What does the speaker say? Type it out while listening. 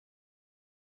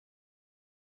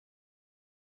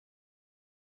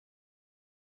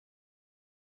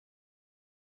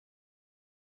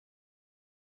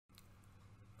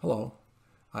Hello,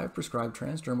 I have prescribed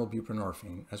transdermal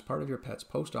buprenorphine as part of your pet's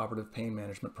post-operative pain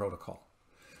management protocol.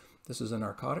 This is a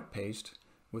narcotic paste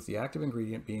with the active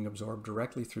ingredient being absorbed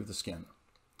directly through the skin.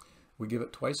 We give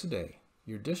it twice a day.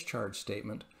 Your discharge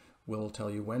statement will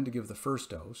tell you when to give the first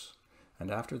dose,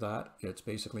 and after that it's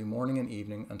basically morning and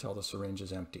evening until the syringe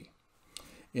is empty.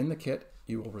 In the kit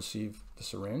you will receive the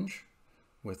syringe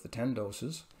with the 10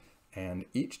 doses, and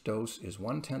each dose is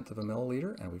 1/10 of a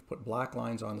milliliter, and we've put black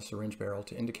lines on the syringe barrel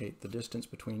to indicate the distance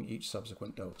between each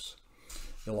subsequent dose.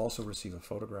 You'll also receive a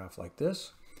photograph like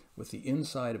this with the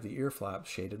inside of the ear flaps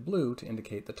shaded blue to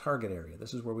indicate the target area.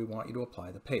 This is where we want you to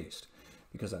apply the paste,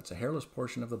 because that's a hairless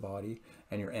portion of the body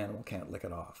and your animal can't lick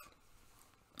it off.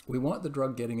 We want the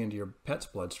drug getting into your pet's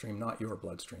bloodstream, not your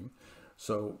bloodstream,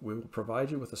 so we will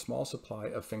provide you with a small supply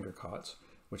of finger cots,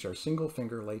 which are single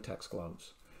finger latex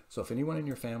gloves. So if anyone in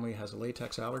your family has a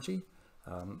latex allergy,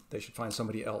 they should find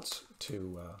somebody else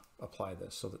to apply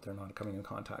this so that they're not coming in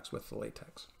contact with the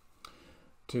latex.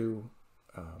 To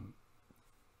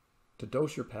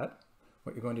dose your pet,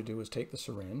 what you're going to do is take the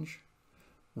syringe,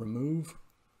 remove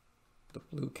the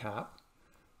blue cap,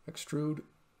 extrude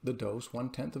the dose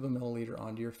 1/10 of a milliliter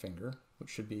onto your finger, which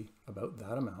should be about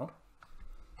that amount.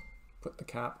 Put the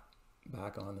cap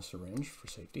back on the syringe for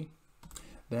safety.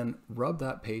 Then rub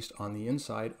that paste on the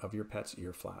inside of your pet's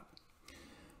ear flap.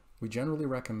 We generally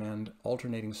recommend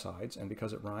alternating sides, and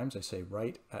because it rhymes, I say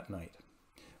right at night.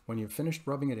 When you've finished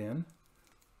rubbing it in,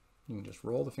 you can just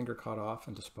roll the finger cot off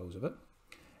and dispose of it.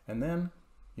 And then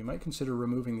you might consider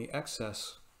removing the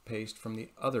excess paste from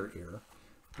the other ear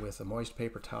with a moist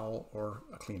paper towel or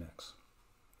a Kleenex.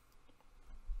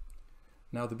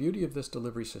 Now, the beauty of this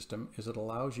delivery system is it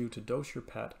allows you to dose your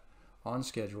pet on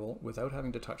schedule without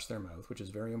having to touch their mouth, which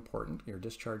is very important. Your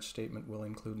discharge statement will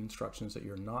include instructions that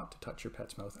you're not to touch your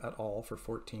pet's mouth at all for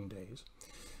 14 days.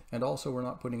 And also, we're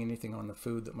not putting anything on the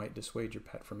food that might dissuade your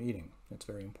pet from eating. It's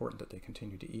very important that they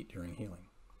continue to eat during healing.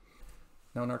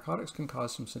 Now, narcotics can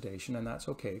cause some sedation, and that's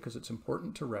okay because it's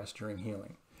important to rest during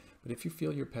healing. But if you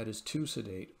feel your pet is too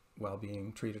sedate while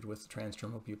being treated with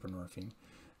transdermal buprenorphine,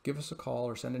 give us a call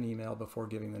or send an email before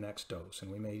giving the next dose,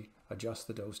 and we may adjust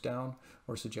the dose down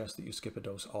or suggest that you skip a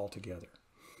dose altogether.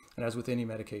 And as with any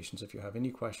medications, if you have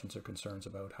any questions or concerns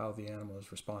about how the animal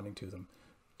is responding to them,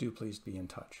 do please be in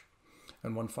touch.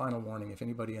 And one final warning, if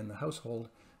anybody in the household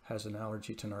has an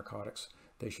allergy to narcotics,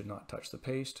 they should not touch the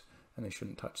paste, and they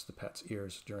shouldn't touch the pet's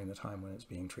ears during the time when it's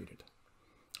being treated.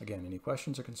 Again, any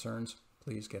questions or concerns,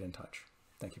 please get in touch.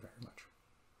 Thank you very much.